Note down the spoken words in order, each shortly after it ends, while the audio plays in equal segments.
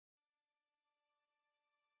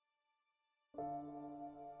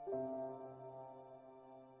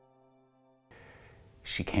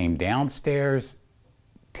She came downstairs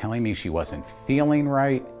telling me she wasn't feeling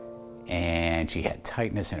right, and she had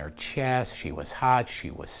tightness in her chest, she was hot,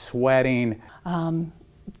 she was sweating.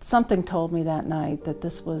 Something told me that night that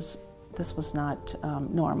this was not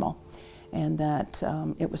normal, and that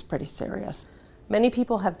it was pretty serious. Many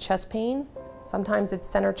people have chest pain. Sometimes it's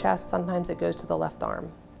center chest, sometimes it goes to the left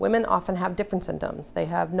arm. Women often have different symptoms. They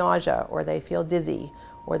have nausea, or they feel dizzy,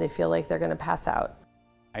 or they feel like they're going to pass out.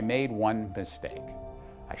 I made one mistake.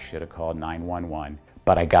 I should have called 911,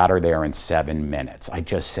 but I got her there in 7 minutes. I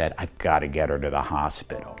just said, I've got to get her to the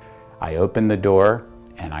hospital. I opened the door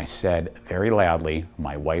and I said very loudly,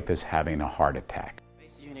 my wife is having a heart attack.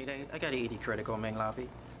 I got 80 critical main lobby.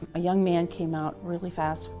 A young man came out really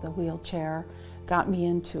fast with a wheelchair, got me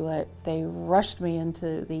into it. They rushed me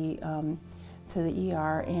into the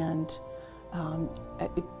ER, and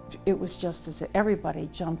it was just as if everybody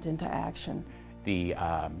jumped into action. The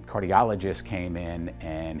cardiologist came in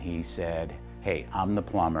and he said, hey, I'm the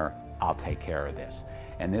plumber, I'll take care of this.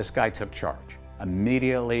 And this guy took charge.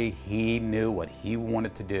 Immediately, he knew what he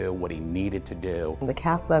wanted to do, what he needed to do. The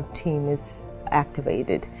cath lab team is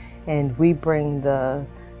activated, and we bring the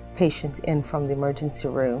patients in from the emergency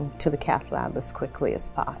room to the cath lab as quickly as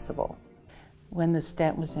possible. When the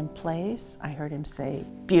stent was in place, I heard him say,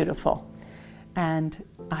 beautiful. And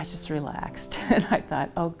I just relaxed, and I thought,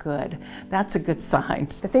 oh good, that's a good sign.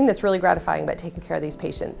 The thing that's really gratifying about taking care of these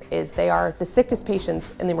patients is they are the sickest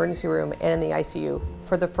patients in the emergency room and in the ICU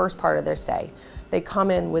for the first part of their stay. They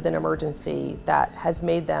come in with an emergency that has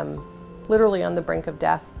made them literally on the brink of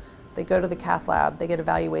death. They go to the cath lab, they get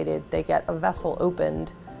evaluated, they get a vessel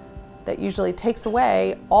opened that usually takes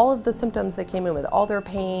away all of the symptoms they came in with, all their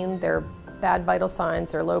pain, their bad vital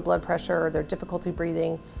signs, their low blood pressure, their difficulty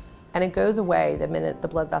breathing. And it goes away the minute the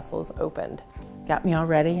blood vessel is opened. Got me all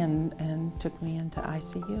ready and took me into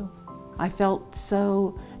ICU. I felt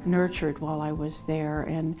so nurtured while I was there,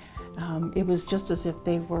 and it was just as if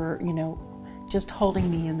they were, you know, just holding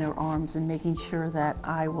me in their arms and making sure that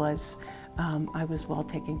I was well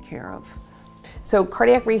taken care of. So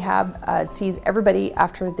cardiac rehab sees everybody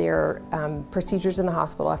after their procedures in the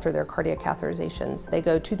hospital, after their cardiac catheterizations. They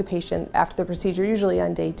go to the patient after the procedure, usually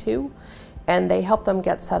on day 2, and they help them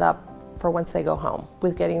get set up for once they go home,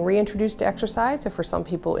 with getting reintroduced to exercise, or for some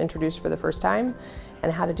people introduced for the first time,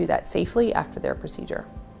 and how to do that safely after their procedure.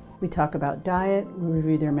 We talk about diet, we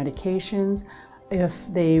review their medications.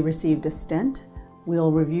 If they received a stent,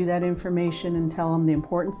 we'll review that information and tell them the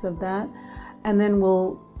importance of that. And then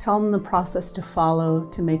we'll tell them the process to follow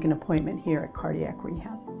to make an appointment here at Cardiac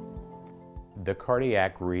Rehab. The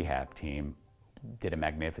cardiac rehab team did a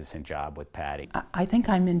magnificent job with Patti. I think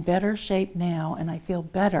I'm in better shape now, and I feel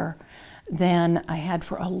better than I had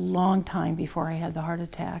for a long time before I had the heart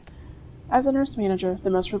attack. As a nurse manager, the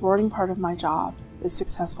most rewarding part of my job is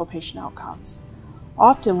successful patient outcomes.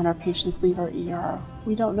 Often when our patients leave our ER,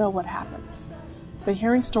 we don't know what happens. But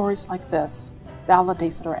hearing stories like this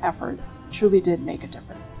validates that our efforts truly did make a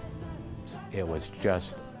difference. It was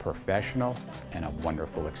just professional and a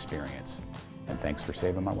wonderful experience. And thanks for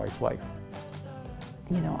saving my wife's life.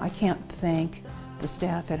 You know, I can't thank the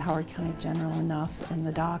staff at Howard County General enough, and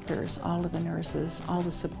the doctors, all of the nurses, all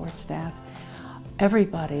the support staff,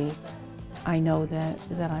 everybody. I know that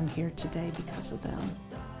I'm here today because of them.